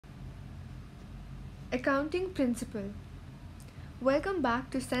Accounting Principle. Welcome back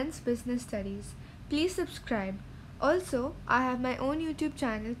to Sense Business Studies. Please subscribe. Also, I have my own YouTube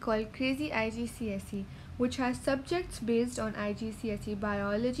channel called Crazy Igcse, which has subjects based on Igcse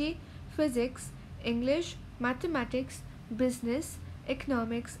biology, physics, English, mathematics, business,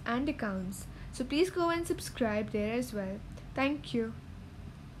 economics, and accounts. So please go and subscribe there as well. Thank you.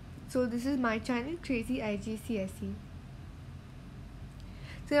 So this is my channel Crazy Igcse.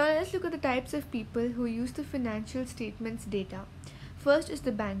 So now let's look at the types of people who use the financial statements data. First is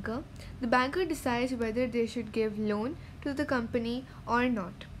the banker. The banker decides whether they should give loan to the company or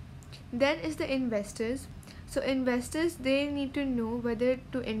not. Then is the investors. So investors, they need to know whether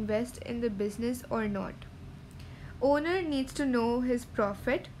to invest in the business or not. Owner needs to know his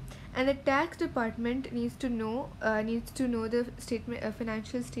profit, and the tax department needs to know the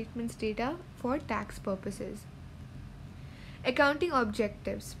financial statements data for tax purposes. Accounting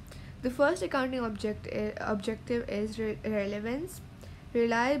objectives. The first accounting objective is relevance,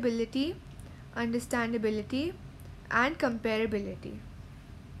 reliability, understandability, and comparability.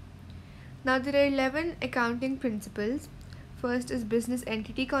 Now there are 11 accounting principles. First is business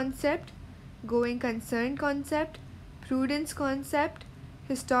entity concept, going concern concept, prudence concept,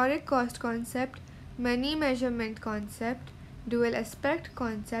 historic cost concept, money measurement concept, dual aspect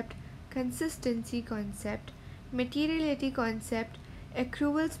concept, consistency concept, materiality concept,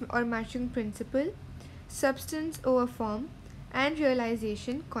 accruals or matching principle, substance over form, and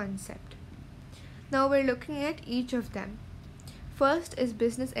realization concept. Now we're looking at each of them. First is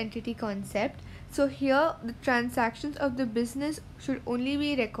business entity concept. So here the transactions of the business should only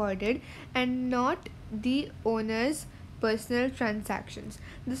be recorded and not the owner's personal transactions.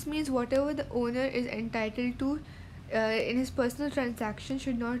 This means whatever the owner is entitled to in his personal transactions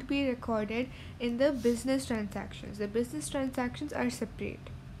should not be recorded in the business transactions. The business transactions are separate.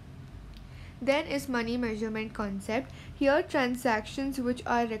 Then is money measurement concept. Here transactions which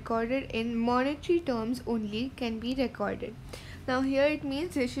are recorded in monetary terms only can be recorded. Now here it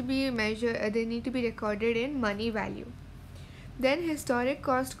means they should be measured, they need to be recorded in money value. Then historic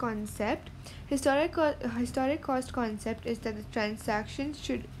cost concept. Historic cost concept is that the transactions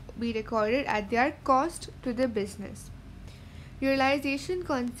should be recorded at their cost to the business. Realization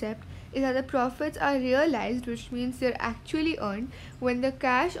concept is that the profits are realized, which means they're actually earned when the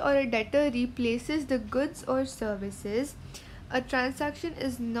cash or a debtor replaces the goods or services. A transaction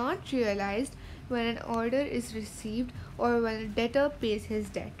is not realized when an order is received or when a debtor pays his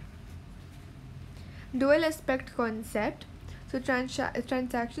debt. Dual aspect concept. So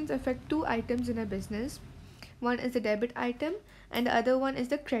transactions affect two items in a business. One is the debit item and the other one is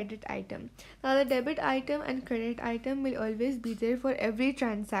the credit item. Now the debit item and credit item will always be there for every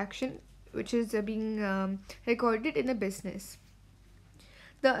transaction which is being recorded in a business.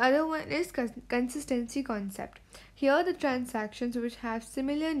 The other one is consistency concept. Here the transactions which have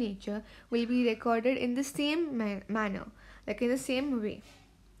similar nature will be recorded in the same manner, like in the same way.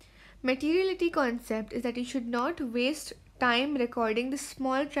 Materiality concept is that you should not waste time recording the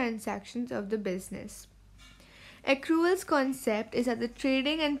small transactions of the business. Accruals concept is that the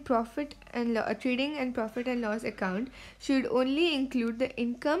trading and profit and loss account should only include the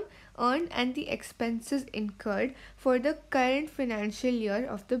income earned and the expenses incurred for the current financial year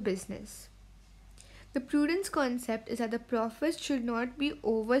of the business. The prudence concept is that the profits should not be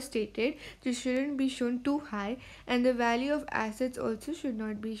overstated, they shouldn't be shown too high, and the value of assets also should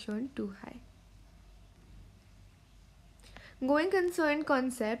not be shown too high. Going concern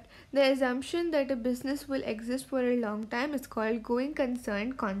concept, the assumption that a business will exist for a long time is called going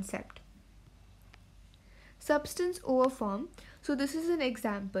concern concept. Substance over form. So this is an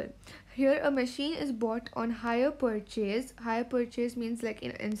example. Here a machine is bought on hire purchase. Hire purchase means like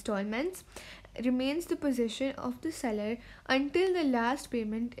in installments. Remains the possession of the seller until the last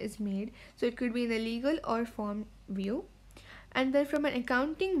payment is made. So it could be in a legal or form view. And then from an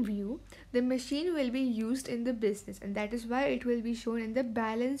accounting view, the machine will be used in the business, and that is why it will be shown in the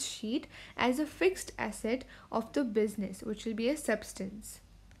balance sheet as a fixed asset of the business, which will be a substance.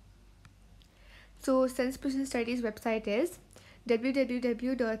 So Sense Business Studies website is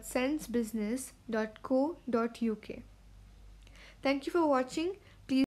www.sensebusiness.co.uk. Thank you for watching.